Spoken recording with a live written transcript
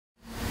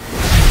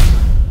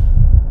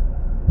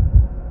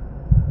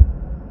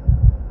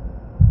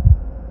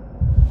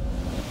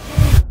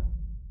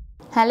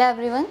Hello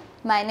everyone,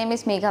 my name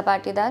is Megha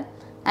Patidar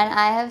and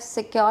I have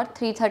secured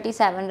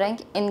 337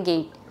 rank in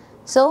GATE.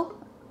 So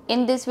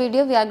in this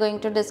video we are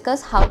going to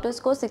discuss how to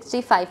score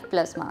 65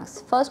 plus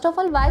marks. First of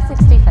all, why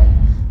 65?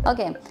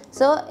 Okay,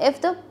 so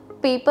if the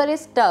paper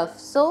is tough,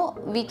 so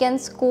we can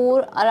score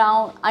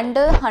around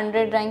under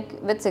 100 rank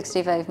with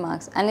 65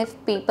 marks, and if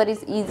paper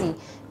is easy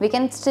we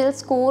can still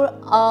score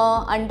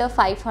under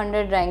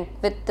 500 rank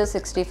with the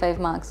 65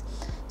 marks.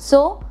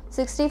 So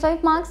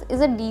 65 marks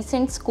is a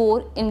decent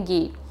score in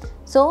GATE.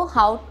 So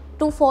how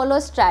to follow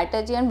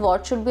strategy and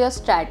what should be your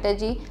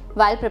strategy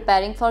while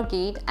preparing for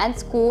GATE and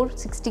score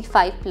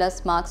 65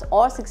 plus marks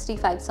or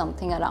 65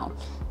 something around.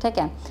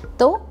 Okay,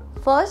 so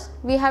first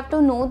we have to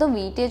know the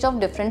weightage of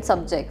different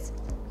subjects.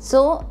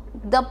 So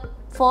the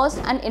first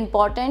and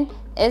important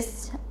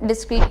is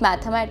discrete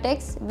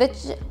mathematics, which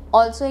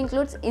also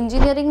includes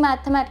engineering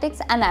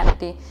mathematics and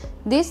aptitude.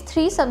 These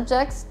three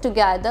subjects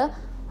together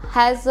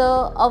has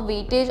a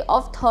weightage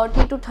of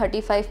 30 to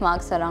 35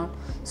 marks around.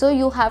 So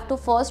you have to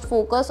first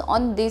focus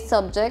on these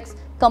subjects,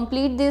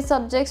 complete these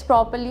subjects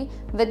properly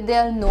with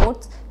their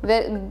notes,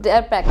 with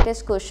their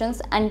practice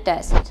questions and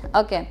tests.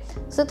 Okay,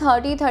 so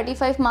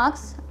 30-35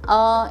 marks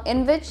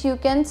in which you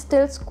can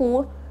still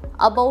score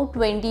about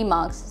 20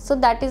 marks. So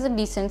that is a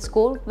decent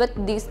score with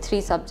these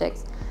three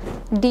subjects.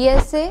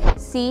 DSA,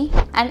 C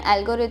and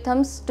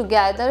algorithms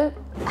together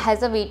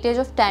has a weightage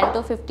of 10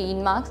 to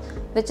 15 marks,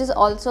 which is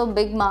also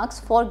big marks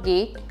for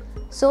GATE.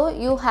 So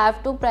you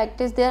have to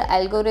practice their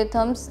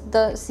algorithms,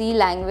 the C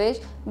language,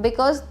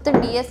 because the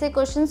DSA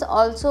questions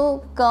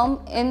also come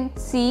in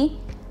C,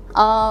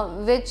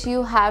 which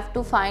you have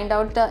to find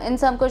out. In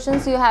some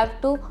questions you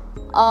have to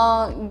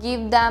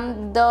give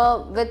them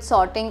the which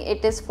sorting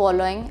it is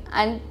following,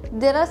 and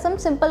there are some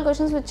simple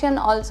questions which can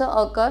also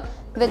occur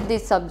with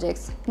these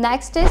subjects.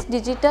 Next is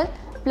digital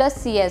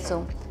plus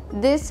CSO.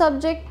 This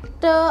subject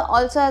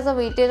also has a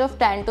weightage of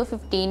 10 to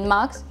 15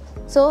 marks.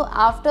 So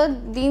after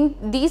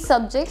these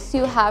subjects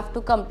you have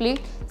to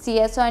complete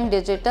CSO and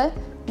digital.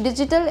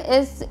 Digital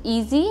is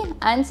easy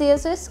and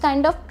CSO is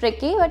kind of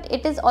tricky, but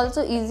it is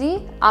also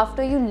easy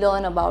after you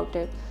learn about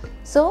it.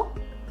 So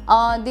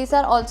these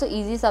are also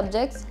easy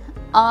subjects.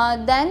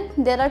 Then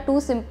there are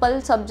two simple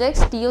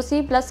subjects,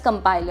 TOC plus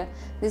compiler.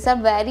 These are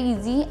very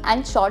easy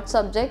and short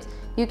subjects.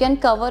 You can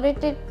cover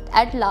it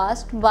at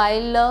last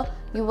while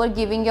you were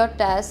giving your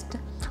test,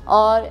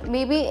 or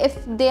maybe if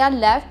they are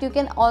left you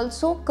can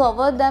also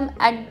cover them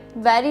at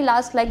very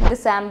last, like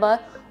December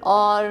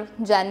or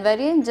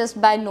January,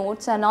 just by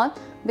notes and all,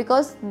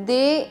 because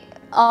the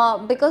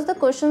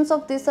questions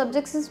of these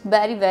subjects is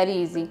very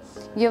easy.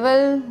 You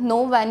will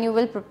know when you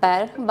will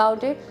prepare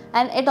about it,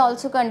 and it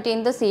also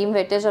contains the same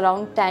weightage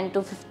around 10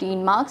 to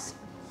 15 marks.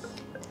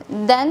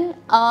 Then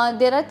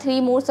there are three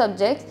more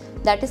subjects,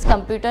 that is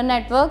computer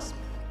networks,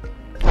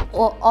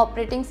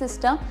 operating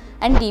system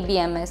and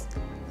DBMS.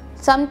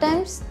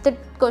 Sometimes the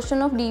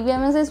question of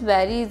DBMS is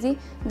very easy,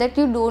 that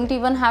you don't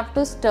even have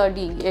to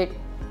study it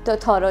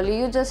thoroughly,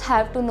 you just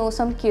have to know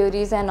some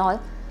queries and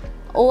all.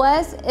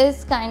 OS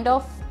is kind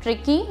of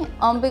tricky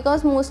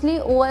because mostly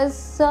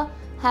OS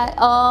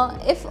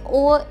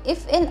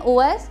if in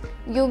OS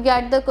you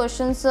get the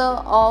questions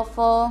of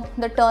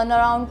the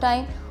turnaround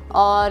time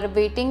or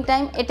waiting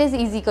time, it is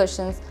easy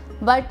questions.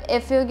 But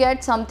if you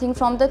get something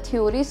from the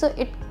theory, so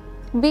it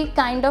be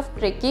kind of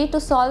tricky to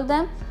solve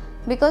them,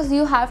 because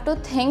you have to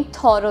think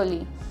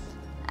thoroughly.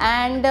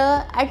 And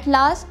at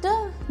last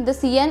the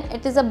CN,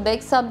 it is a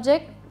big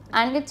subject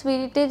and its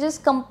weightage is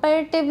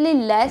comparatively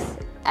less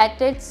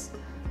at its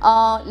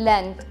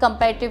length,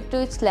 comparative to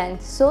its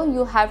length. So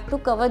you have to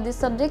cover these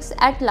subjects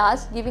at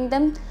last, giving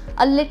them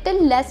a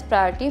little less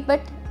priority.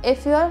 But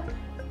if you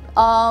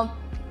are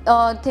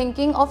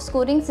thinking of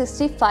scoring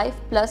 65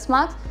 plus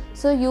marks,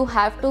 so you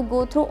have to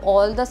go through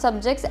all the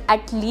subjects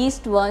at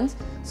least once,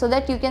 so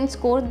that you can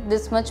score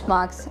this much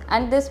marks,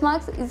 and this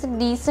marks is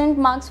decent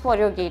marks for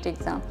your GATE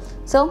exam.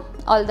 So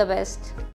all the best.